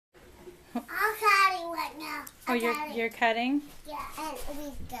Oh, you're cutting? Yeah, and we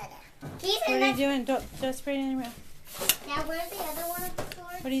got it. What are you doing? Don't spray it in your mouth. Now, where's the other one of the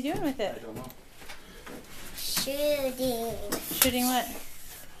sword? What are you doing with it? I don't know. Shooting. Shooting what?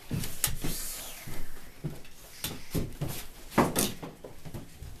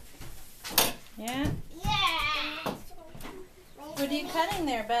 Yeah? Yeah. What are you cutting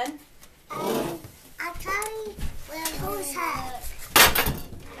there, bud? I'm cutting who's hat.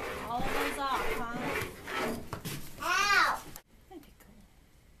 All of those off, huh? Ow.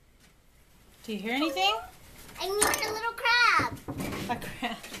 Do you hear anything? I need a little crab. A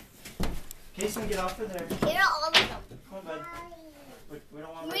crab. Jason, get off of there. Here are all of them. Come on, bud. We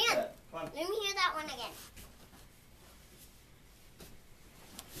don't want to Maria, make that. Come on. let me hear that one again.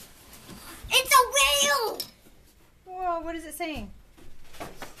 It's a whale! Whoa, what is it saying?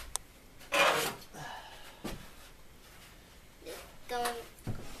 Going.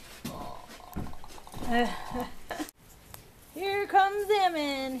 Here comes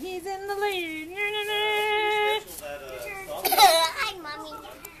Emin. He's in the lead. Hi, Mommy.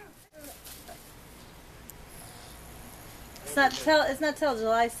 It's not till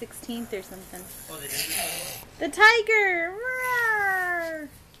July 16th or something. Oh, they did it? The tiger. Roar.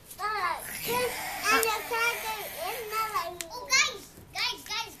 And the tiger is melody. Oh, guys.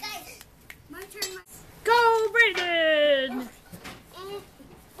 My turn. Go, Brayden.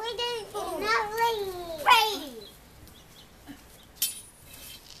 Brady is melody. Brady.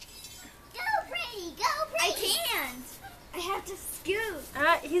 Go, Brady. I can't. I have to scoot.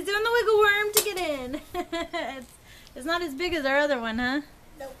 He's doing the wiggle worm to get in. It's not as big as our other one, huh?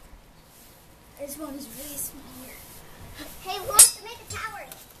 Nope. This one is really smaller. Hey, who wants to make a tower?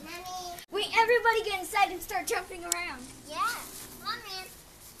 Mommy. Wait, everybody get inside and start jumping around. Yeah. Come on, man.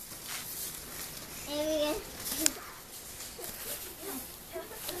 And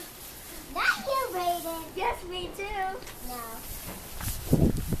not you, Brayden. Yes, me too. No.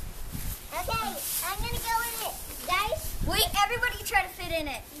 Okay, I'm gonna go in it. Guys? Wait, everybody try to fit in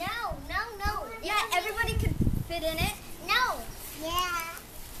it. No. Yeah, everybody could fit in it. No. Yeah.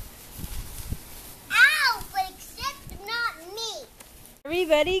 Ow, but except not me.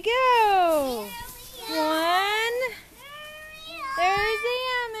 Everybody go. Here we are. One. Here we are. There's the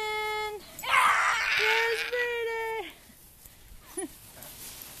Emin. There's Brayden.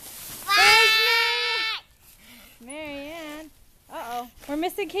 There's Marianne. Uh-oh. We're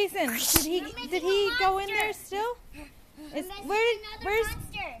missing Kaysen. Did he go in there still? Where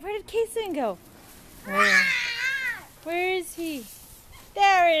did Kaysen go? Where is he?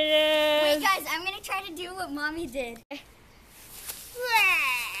 There it is. Wait, guys, I'm going to try to do what Mommy did. I'm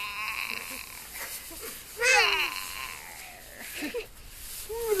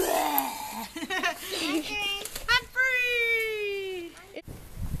free.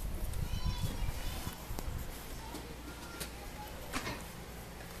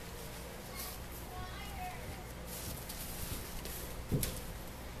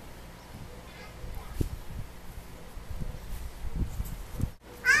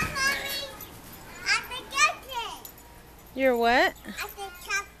 You're what? I said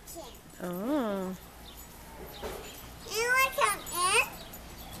captain. Oh. You want to come in?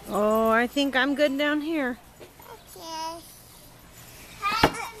 Oh, I think I'm good down here. Okay. Hi,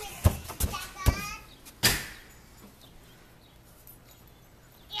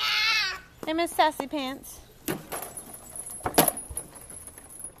 yeah. Hey, Miss Sassy Pants.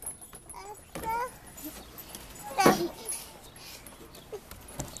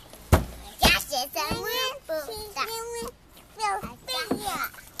 Yes, it's a little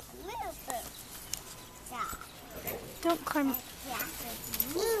Don't climb up.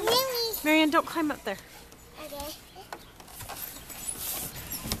 Marianne, don't climb up there. Okay.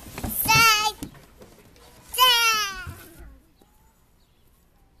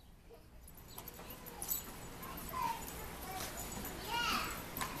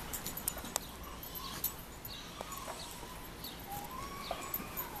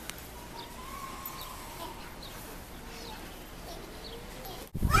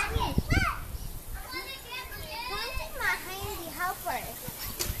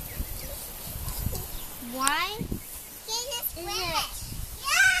 Why?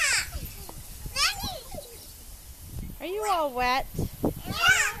 Are you all wet?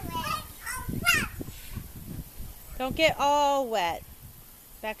 Don't get all wet.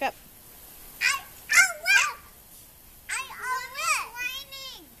 Back up.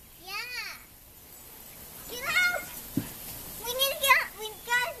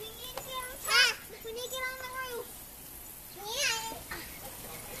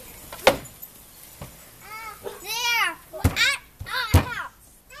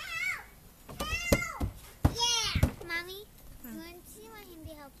 Yeah.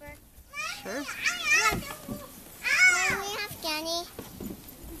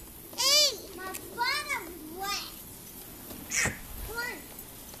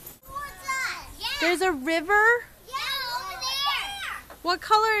 There's a river? Yeah, over there. What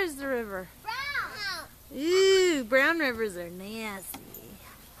color is the river? Brown. Ooh, brown rivers are nasty.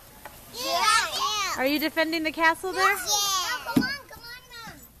 Yeah. Are you defending the castle there? Yeah. Now, come on,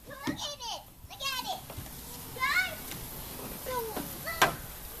 Mom. Look at it. Look at it. Guys.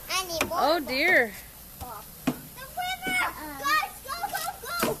 I need more. Oh dear. The river. Guys, go.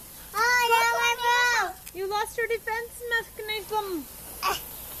 Oh, no, You lost your defense mechanism.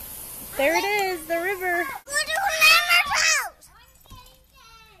 There it is, the river.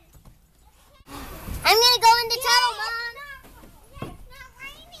 I'm gonna go in the tunnel, Mom. It's not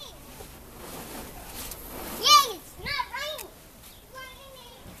raining. Yay, it's not raining.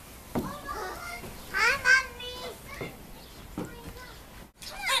 Hi, Mommy.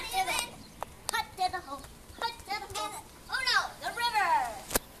 Hut to the hole. Oh no, the river.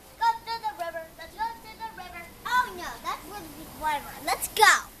 Go to the river. Let's go to the river. Oh no, that's the river. Let's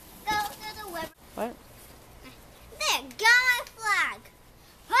go. Go to the river. What? There, got my flag.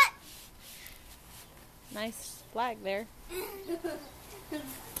 Hut. Nice flag there. Just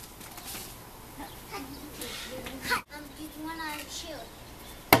one on shoot.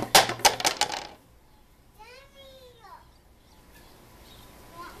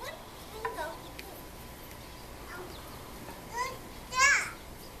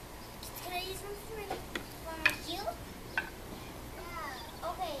 Can I use one for my shield?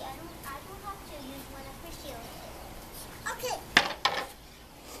 Okay, I don't have to use one of my shield. Okay.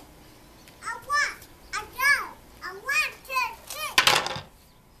 I want to hit.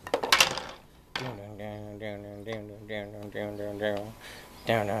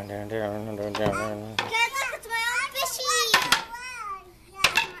 Guys, look, it's my own fishy.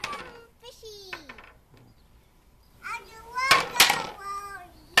 Fishy.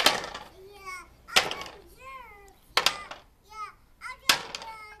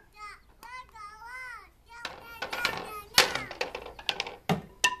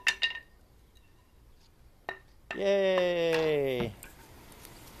 Yay!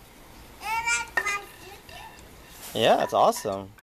 Yeah, it's awesome.